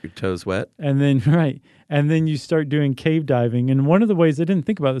years. Get your toes wet. And then, and then you start doing cave diving. And one of the ways, I didn't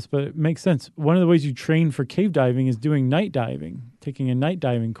think about this, but it makes sense. One of the ways you train for cave diving is doing night diving, taking a night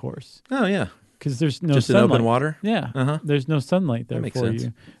diving course. Oh, yeah. Because there's no Just sunlight. in open water? Yeah. There's no sunlight there That makes for sense.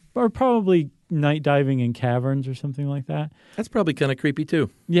 you. Or probably night diving in caverns or something like that. That's probably kind of creepy, too.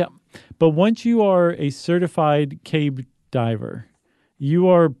 Yeah. But once you are a certified cave diver, you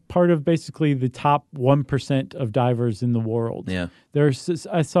are part of basically the top 1% of divers in the world. Yeah.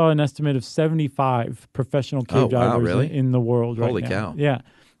 I saw an estimate of 75 professional cave divers really? in the world Holy right now. cow.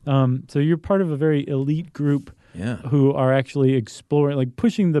 Yeah. So you're part of a very elite group Yeah. who are actually exploring, like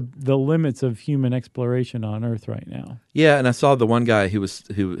pushing the limits of human exploration on Earth right now. Yeah, and I saw the one guy who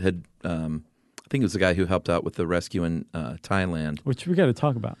had I think it was the guy who helped out with the rescue in Thailand. Which we got to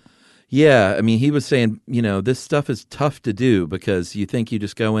talk about. Yeah, I mean, he was saying, this stuff is tough to do because you think you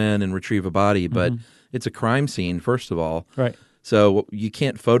just go in and retrieve a body, but it's a crime scene, first of all. Right. So you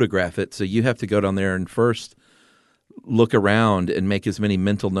can't photograph it. So you have to go down there and first look around and make as many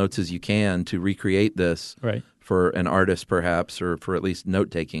mental notes as you can to recreate this for an artist, perhaps, or for at least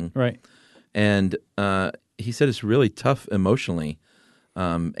note-taking. Right. And he said it's really tough emotionally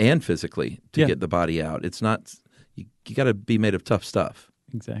and physically to get the body out. It's not you got to be made of tough stuff.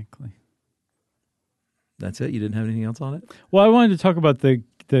 Exactly. That's it? You didn't have anything else on it? Well, I wanted to talk about the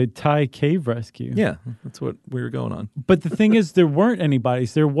Thai cave rescue. Yeah, that's what we were going on. But the thing is, there weren't any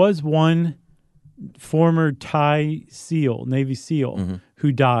bodies. There was one former Thai SEAL, Navy SEAL,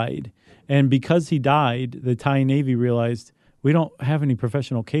 who died. And because he died, the Thai Navy realized we don't have any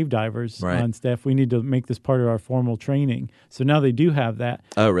professional cave divers on staff. We need to make this part of our formal training. So now they do have that.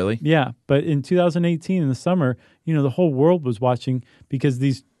 Oh, really? Yeah. But in 2018, in the summer, the whole world was watching because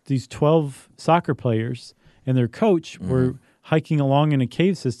these 12 soccer players and their coach were hiking along in a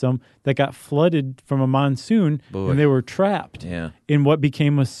cave system that got flooded from a monsoon, and they were trapped in what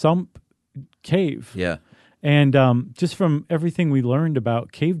became a sump cave. Yeah. And just from everything we learned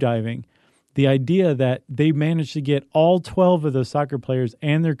about cave diving, the idea that they managed to get all 12 of those soccer players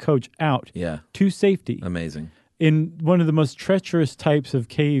and their coach out to safety. Amazing. In one of the most treacherous types of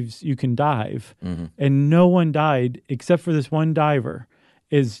caves you can dive, and no one died except for this one diver,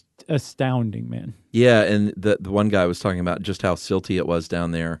 is astounding, man. Yeah, and the one guy was talking about just how silty it was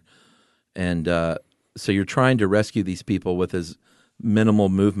down there. And so you're trying to rescue these people with as minimal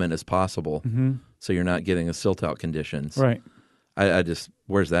movement as possible, so you're not getting a silt-out conditions. Right. I just,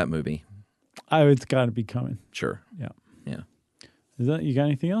 where's that movie? It's got to be coming. Sure. Yeah. Yeah. You got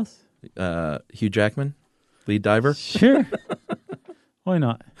anything else? Hugh Jackman, lead diver? Sure. Why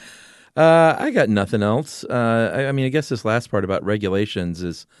not? I got nothing else. I mean, I guess this last part about regulations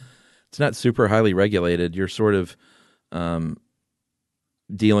is it's not super highly regulated. You're sort of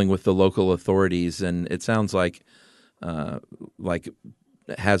dealing with the local authorities, and it sounds like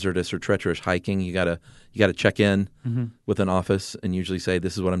hazardous or treacherous hiking. You gotta check in with an office and usually say,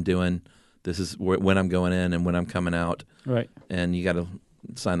 "This is what I'm doing. This is when I'm going in and when I'm coming out." Right. And you got to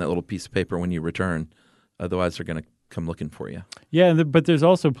sign that little piece of paper when you return. Otherwise, they're going to come looking for you. Yeah, but there's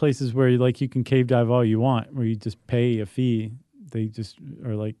also places where you can cave dive all you want, where you just pay a fee. They just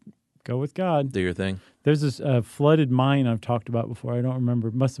are like, go with God. Do your thing. There's this flooded mine I've talked about before. I don't remember.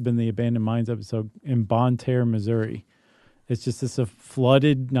 It must have been the Abandoned Mines episode in Bonne Terre, Missouri. It's just a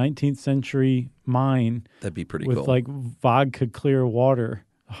flooded 19th century mine. That'd be pretty with cool. Like vodka clear water,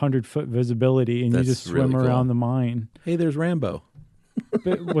 100-foot visibility, and That's you just swim really cool. around the mine. Hey, there's Rambo.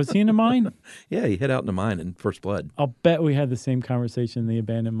 But was he in a mine? Yeah, he hid out in a mine in First Blood. I'll bet we had the same conversation in the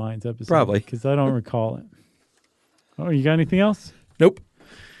Abandoned Mines episode. Probably. Because I don't recall it. Oh, you got anything else? Nope.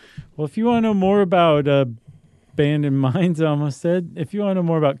 Well, if you want to know more about Abandoned Mines, I almost said, if you want to know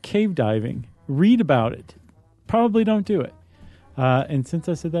more about cave diving, read about it. Probably don't do it. And since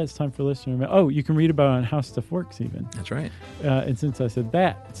I said that, it's time for listener mail. Oh, you can read about it on How Stuff Works even. That's right. And since I said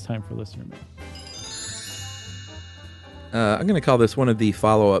that, it's time for listener mail. I'm going to call this one of the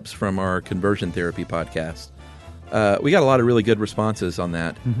follow-ups from our conversion therapy podcast. We got a lot of really good responses on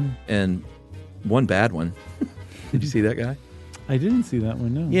that, and one bad one. Did you see that guy? I didn't see that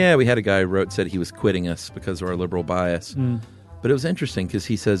one, no. Yeah, we had a guy who said he was quitting us because of our liberal bias. But it was interesting because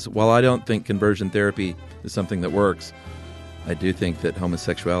he says, while I don't think conversion therapy is something that works, I do think that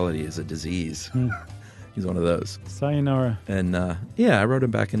homosexuality is a disease. He's one of those. Sayonara. And I wrote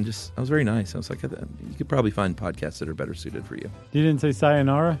him back and I was very nice. I was like, you could probably find podcasts that are better suited for you. You didn't say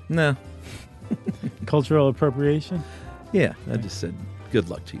sayonara? No. Cultural appropriation? Yeah, I just said, good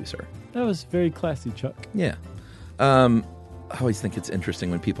luck to you, sir. That was very classy, Chuck. Yeah. I always think it's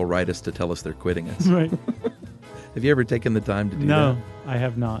interesting when people write us to tell us they're quitting us. Right. Have you ever taken the time to do that? No, I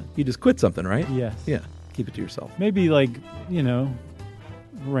have not. You just quit something, right? Yes. Yeah. Keep it to yourself. Maybe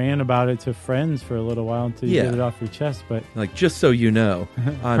ran about it to friends for a little while until you get it off your chest, but just so you know,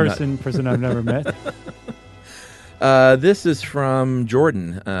 person I've never met. This is from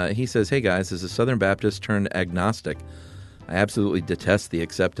Jordan. He says, "Hey guys, as a Southern Baptist turned agnostic, I absolutely detest the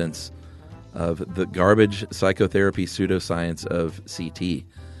acceptance of the garbage psychotherapy pseudoscience of CT.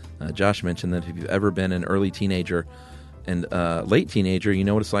 Josh mentioned that if you've ever been an early teenager and late teenager, you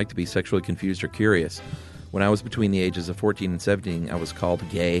know what it's like to be sexually confused or curious. When I was between the ages of 14 and 17, I was called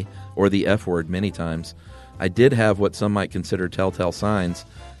gay or the F word many times. I did have what some might consider telltale signs,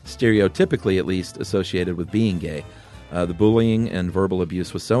 stereotypically at least, associated with being gay. The bullying and verbal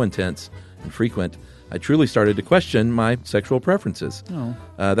abuse was so intense and frequent, I truly started to question my sexual preferences.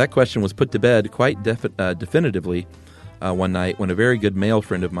 That question was put to bed quite definitively one night when a very good male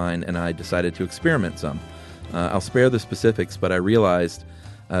friend of mine and I decided to experiment some. I'll spare the specifics, but I realized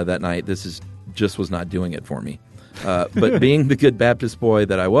that night this just was not doing it for me. But being the good Baptist boy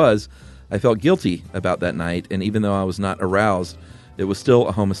that I was, I felt guilty about that night, and even though I was not aroused, it was still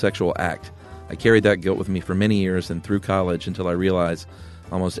a homosexual act. I carried that guilt with me for many years and through college until I realized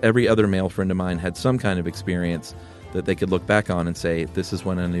almost every other male friend of mine had some kind of experience that they could look back on and say, this is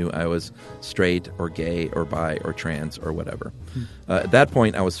when I knew I was straight or gay or bi or trans or whatever. At that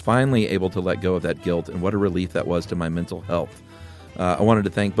point, I was finally able to let go of that guilt, and what a relief that was to my mental health. I wanted to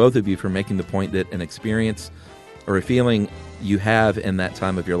thank both of you for making the point that an experience or a feeling you have in that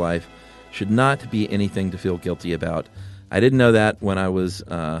time of your life should not be anything to feel guilty about. I didn't know that when I was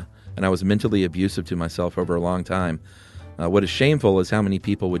and I was mentally abusive to myself over a long time. What is shameful is how many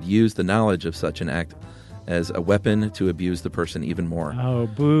people would use the knowledge of such an act as a weapon to abuse the person even more. Oh,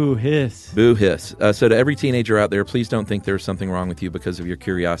 boo, hiss. Boo, hiss. So to every teenager out there, please don't think there's something wrong with you because of your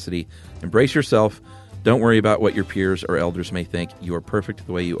curiosity. Embrace yourself. Don't worry about what your peers or elders may think. You are perfect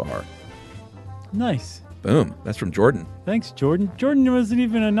the way you are. Nice. Boom. That's from Jordan. Thanks, Jordan. Jordan wasn't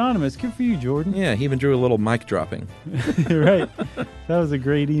even anonymous. Good for you, Jordan. Yeah, he even drew a little mic dropping. Right. That was a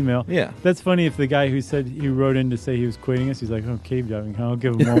great email. Yeah. That's funny if the guy who said he wrote in to say he was quitting us, he's like, oh, cave diving, huh? I'll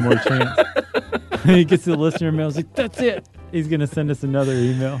give him one more chance. He gets the listener mail. He's like, that's it. He's going to send us another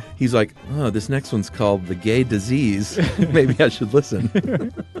email. He's like, oh, this next one's called The Gay Disease. Maybe I should listen.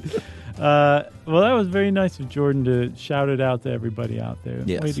 Well, that was very nice of Jordan to shout it out to everybody out there.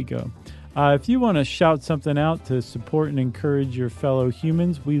 Yes. Way to go. If you want to shout something out to support and encourage your fellow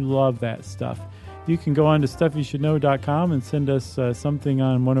humans, we love that stuff. You can go on to StuffYouShouldKnow.com and send us something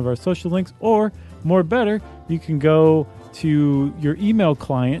on one of our social links, or, more better, you can go to your email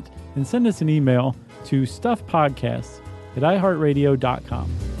client and send us an email to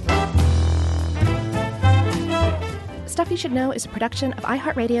stuffpodcasts@iheartradio.com. Stuff You Should Know is a production of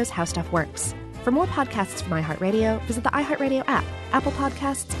iHeartRadio's How Stuff Works. For more podcasts from iHeartRadio, visit the iHeartRadio app, Apple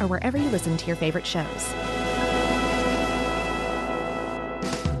Podcasts, or wherever you listen to your favorite shows.